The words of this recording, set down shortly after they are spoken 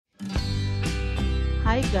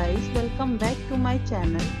Hi guys, welcome back to my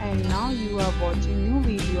channel, and now you are watching new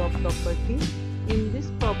video of property. In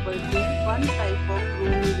this property, one type of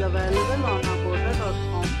room is available on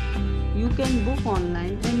agoda.com. You can book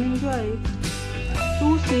online and enjoy it.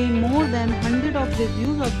 To see more than 100 of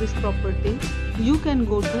reviews of this property, you can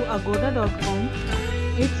go to agoda.com.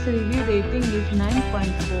 Its review rating is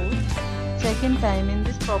 9.4. Check-in time in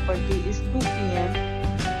this property is 2 p.m.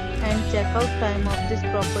 and checkout time of this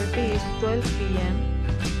property is 12 p.m.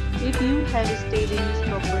 If you have stayed in this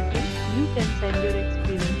property, you can send your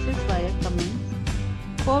experiences via comments.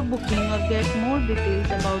 For booking or get more details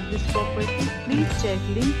about this property, please check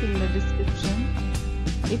link in the description.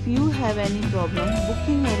 If you have any problem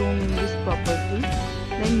booking a room in this property,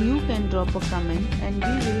 then you can drop a comment and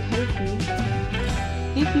we will help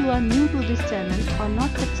you. If you are new to this channel or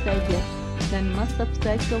not subscribed yet, then must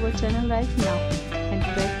subscribe to our channel right now and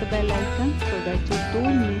press the bell icon so that you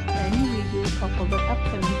don't miss any videos of our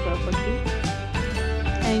upcoming property.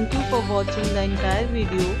 Thank you for watching the entire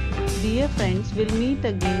video. Dear friends, we'll meet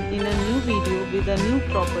again in a new video with a new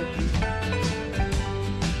property.